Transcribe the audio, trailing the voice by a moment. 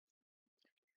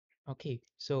Okay,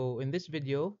 so in this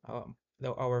video,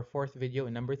 our fourth video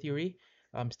in number theory,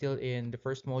 still in the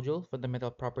first module, fundamental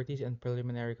properties and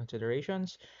preliminary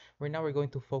considerations. We're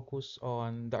going to focus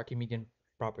on the Archimedean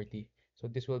property. So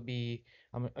this will be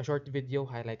a short video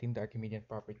highlighting the Archimedean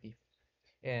property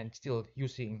and still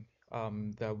using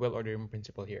the well-ordering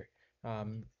principle here,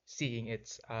 seeing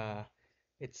its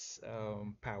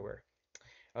power.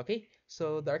 Okay,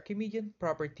 so the Archimedean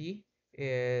property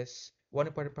is one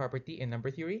important property in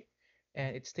number theory,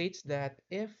 and it states that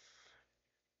if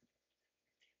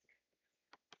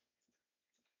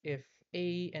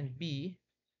A and B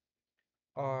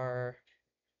are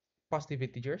positive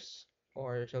integers,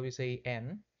 or shall we say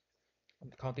n,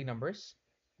 counting numbers,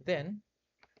 then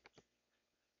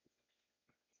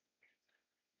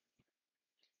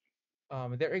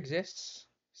there exists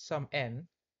some n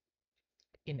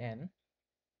in n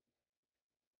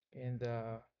in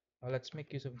the let's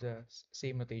make use of the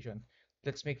same notation.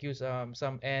 Let's make use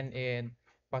some n in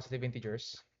positive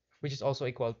integers, which is also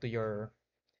equal to your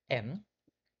n,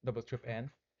 double trip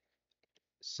n,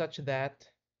 such that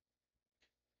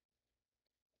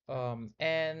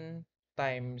n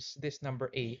times this number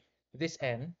a, this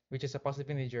n, which is a positive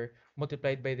integer,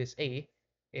 multiplied by this a,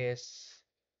 is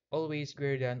always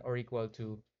greater than or equal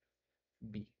to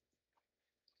b.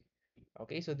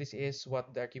 Okay, so this is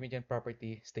what the Archimedean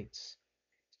property states.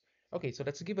 Okay, so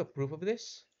let's give a proof of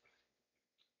this.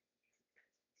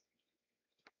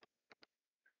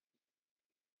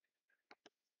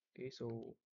 Okay,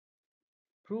 so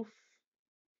proof,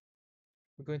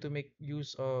 we're going to make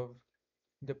use of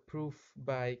the proof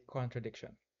by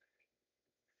contradiction.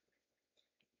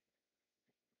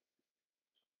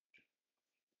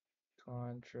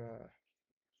 Contradiction.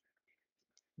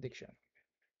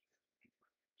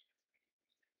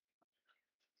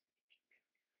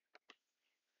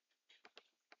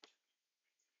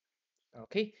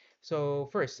 Okay, so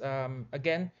first,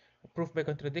 again, proof by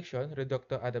contradiction,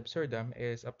 reductio ad absurdum,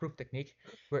 is a proof technique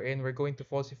wherein we're going to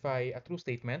falsify a true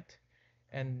statement,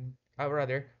 and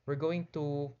rather, we're going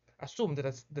to assume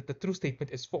that the true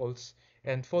statement is false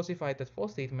and falsify that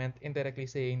false statement, indirectly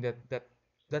saying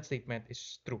that statement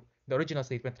is true. The original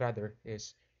statement, rather,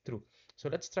 is true. So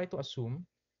let's try to assume,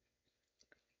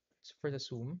 let's first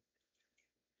assume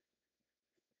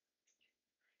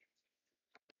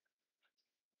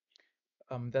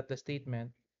that the statement,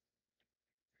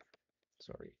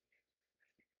 sorry,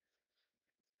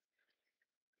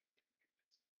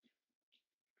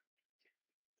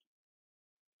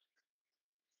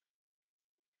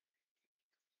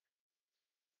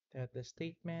 that the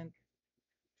statement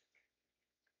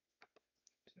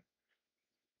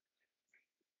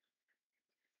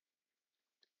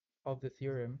of the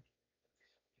theorem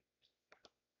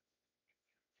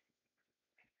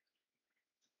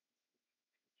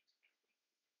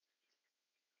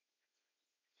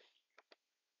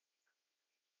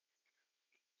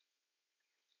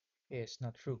is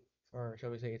not true, or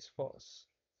shall we say it's false,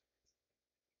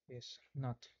 is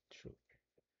not true.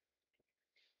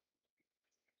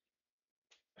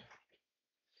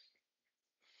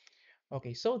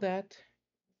 Okay, so that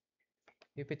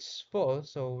if it's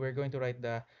false, so we're going to write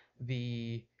the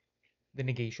the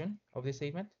negation of this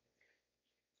statement.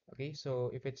 Okay,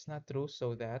 so if it's not true,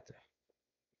 so that,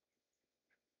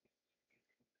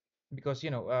 because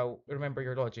remember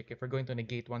your logic, if we're going to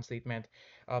negate one statement,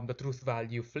 the truth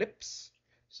value flips.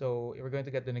 So we're going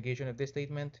to get the negation of this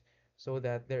statement so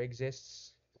that there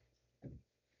exists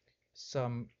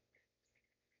some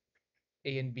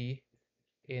a and b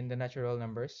in the natural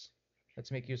numbers.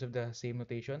 Let's make use of the same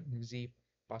notation, z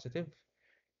positive,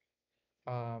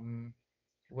 um,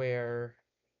 where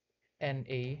na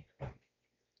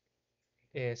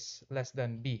is less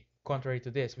than b, contrary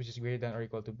to this, which is greater than or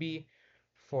equal to b,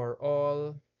 for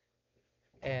all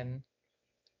n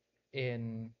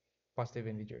in positive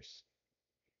integers.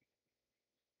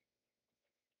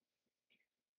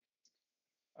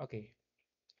 Okay,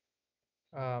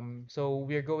 so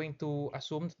we're going to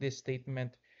assume this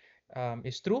statement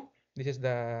is true. This is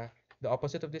the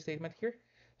opposite of this statement here.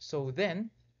 So then,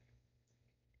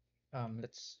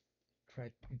 let's try.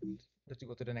 Let's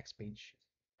go to the next page.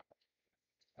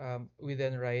 We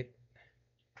then write,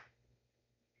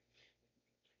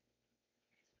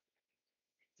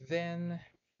 then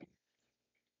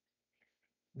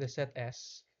the set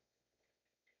S,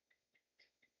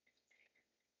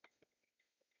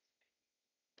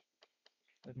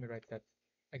 let me write that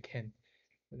again.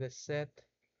 The set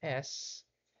S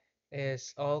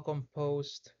is all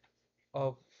composed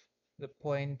of the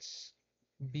points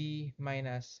B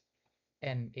minus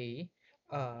NA,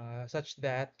 such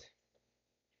that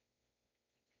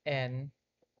N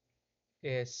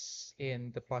is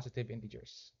in the positive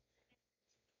integers.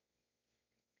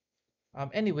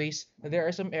 Anyways, there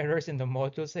are some errors in the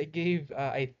modules I gave.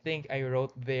 I think I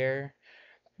wrote there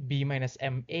b minus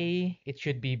ma. It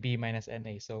should be b minus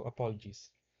na. So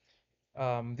apologies.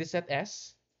 This set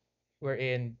S,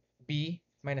 wherein b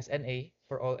minus na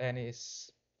for all n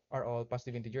is are all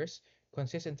positive integers,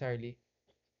 consists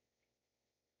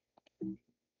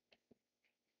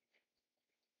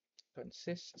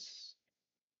consists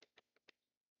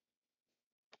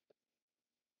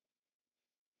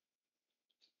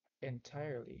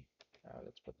entirely.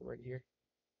 Let's put the word here.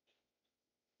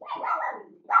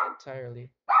 Entirely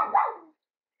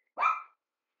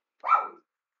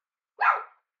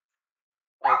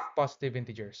of positive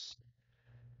integers.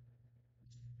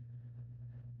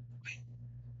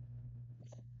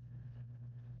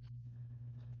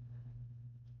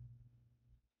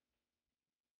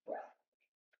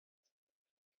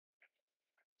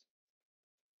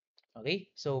 Okay,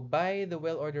 so by the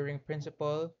well ordering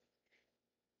principle,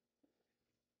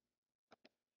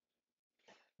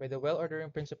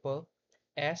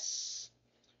 S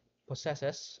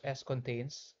S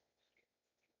contains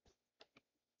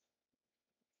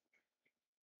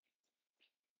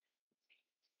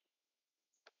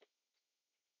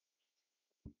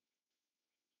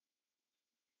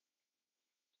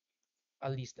a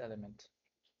least element.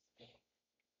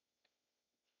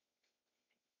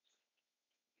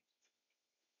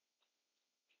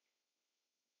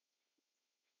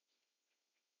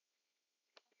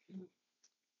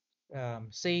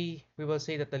 Say we will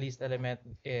say that the least element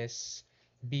is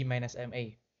b minus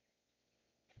ma.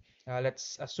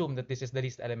 Let's assume that this is the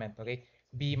least element, okay?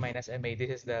 B minus ma, this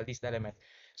is the least element.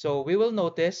 So we will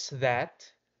notice that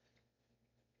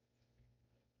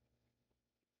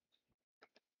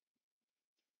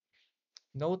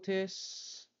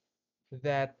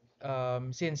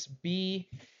since b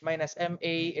minus ma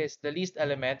is the least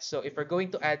element, so if we're going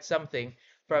to add something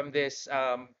from this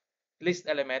least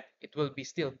element, it will be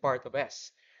still part of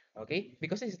S, okay?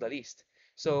 Because this is the least.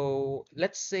 So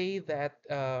let's say that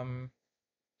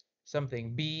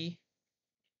something b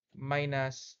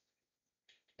minus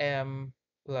m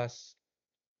plus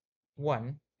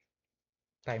 1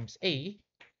 times a,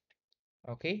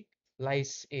 okay,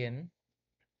 lies in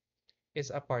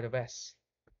is a part of S.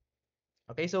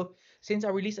 Okay, so since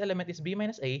our release element is b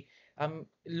minus a,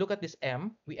 look at this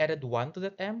m. We added 1 to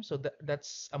that m, so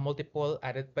that's a multiple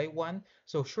added by 1.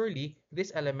 So surely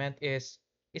this element is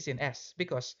in S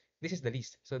because this is the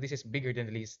least. So this is bigger than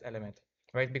the least element,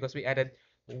 right? Because we added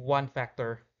 1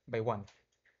 factor by 1.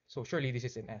 So surely this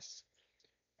is in S.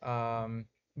 Um,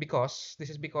 because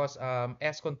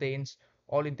S contains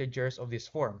all integers of this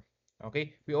form.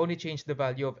 Okay, we only change the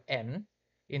value of n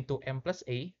into m plus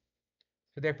a,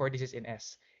 so therefore this is in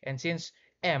S. And since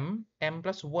m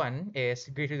plus 1 is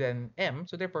greater than m,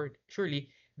 so therefore surely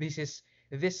this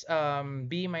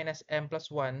b minus m plus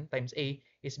 1 times a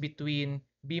is between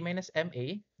b minus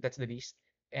ma, that's the least,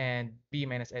 and b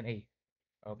minus na.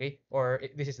 Okay, or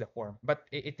this is the form, but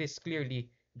it is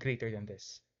clearly greater than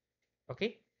this.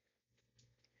 Okay.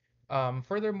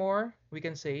 Furthermore, we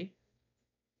can say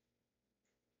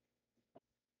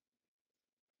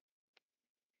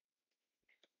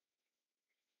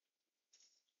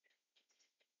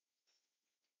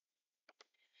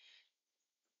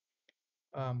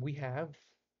we have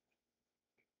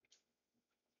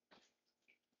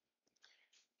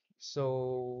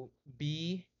so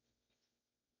b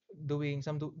doing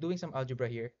some algebra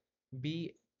here.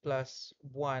 B plus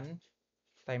 1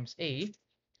 times a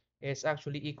is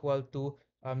actually equal to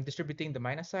distributing the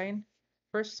minus sign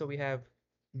first. So we have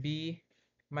b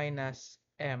minus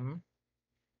m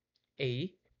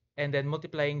a, and then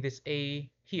multiplying this a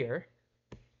here,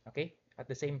 okay, at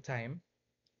the same time.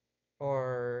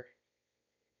 Or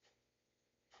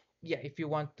yeah, if you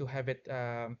want to have it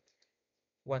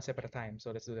one step at a time.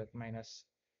 So let's do that. Minus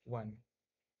 1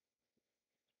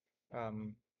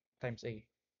 um, times a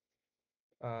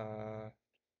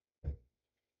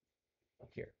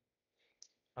here.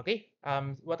 Okay.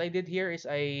 What I did here is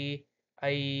I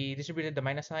distributed the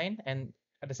minus sign, and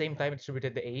at the same time I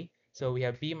distributed the a. So we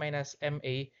have b minus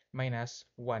ma minus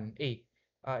 1a.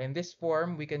 In this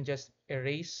form, we can just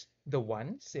erase the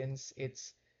 1 since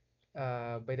it's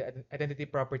by the identity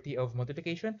property of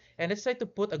multiplication. And let's try to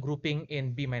put a grouping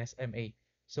in b minus ma.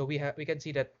 So we can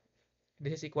see that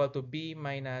this is equal to b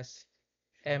minus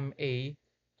ma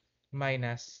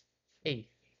minus a.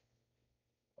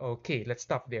 Okay, let's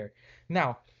stop there.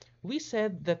 Now, we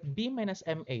said that b minus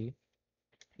ma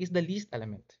is the least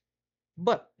element.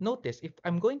 But notice, if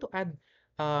I'm going to add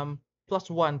plus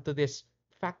 1 to this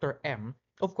factor m,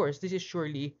 of course, this is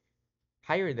surely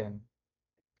higher than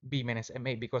b minus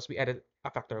ma because we added a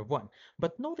factor of 1.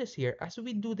 But notice here, as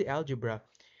we do the algebra,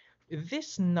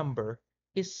 this number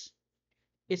is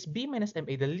is b minus ma,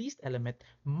 the least element,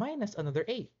 minus another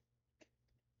a.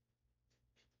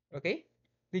 Okay?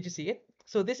 Did you see it?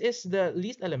 So this is the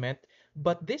least element,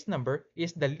 but this number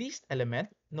is the least element.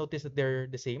 Notice that they're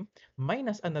the same,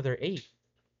 minus another a.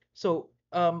 So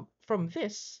from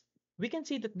this, we can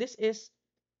see that this is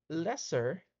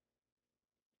lesser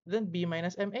than b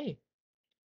minus ma,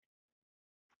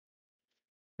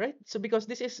 right? So because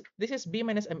this is b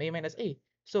minus ma minus a.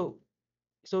 So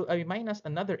I minus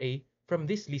another a from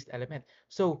this least element.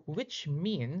 So which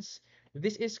means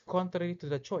this is contrary to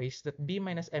the choice that b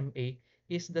minus ma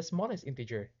is the smallest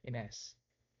integer in S,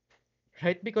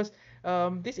 right? Because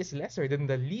this is lesser than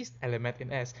the least element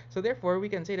in S. So therefore, we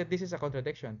can say that this is a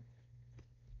contradiction.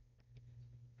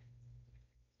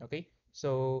 Okay?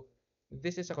 So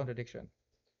this is a contradiction.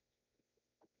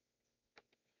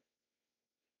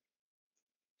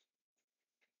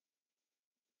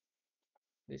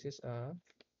 This is a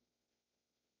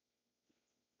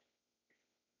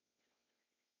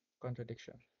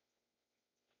contradiction.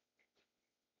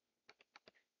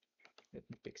 Let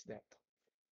me fix that.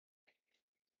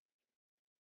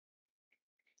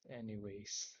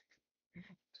 Anyways,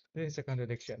 this is a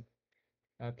contradiction.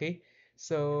 Okay?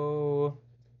 So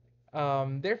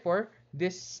therefore,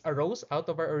 this arose out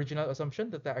of our original assumption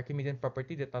that the Archimedean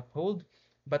property did not hold,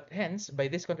 but hence, by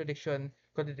this contradiction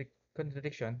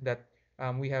that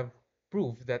we have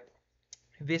proved that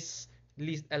this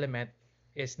least element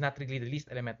is not really the least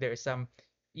element. There is some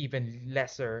even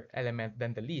lesser element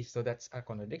than the least. So that's a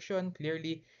contradiction,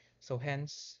 clearly. So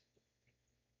hence,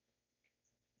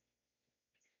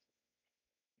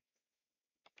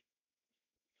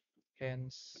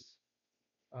 this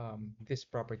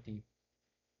property,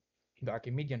 the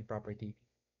Archimedean property,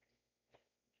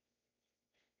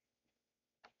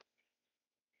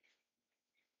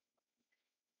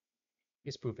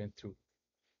 is proven true.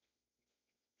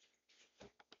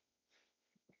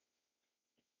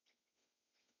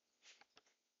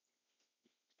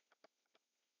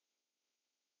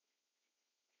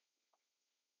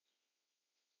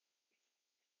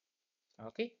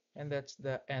 Okay, and that's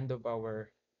the end of our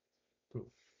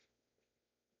proof.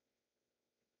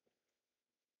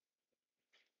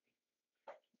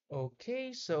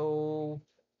 Okay, so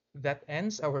that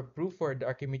ends our proof for the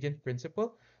Archimedean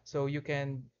principle. So you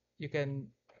can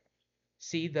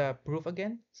see the proof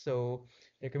again. So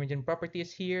the Archimedean property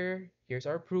is here. Here's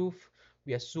our proof.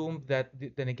 We assume that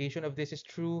the negation of this is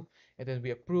true, and then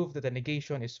we prove that the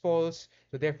negation is false.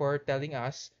 So therefore, telling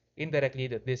us indirectly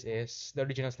that this is the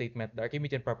original statement the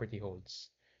Archimedean property holds.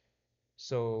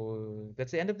 So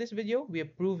that's the end of this video. We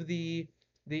have proved the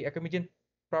Archimedean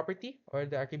property or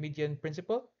the Archimedean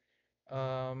principle.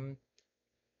 Um,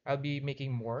 I'll be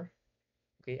making more,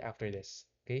 okay, after this.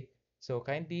 Okay, so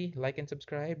kindly like and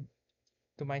subscribe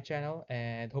to my channel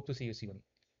and hope to see you soon.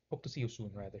 Hope to see you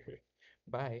soon, rather.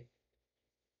 Bye.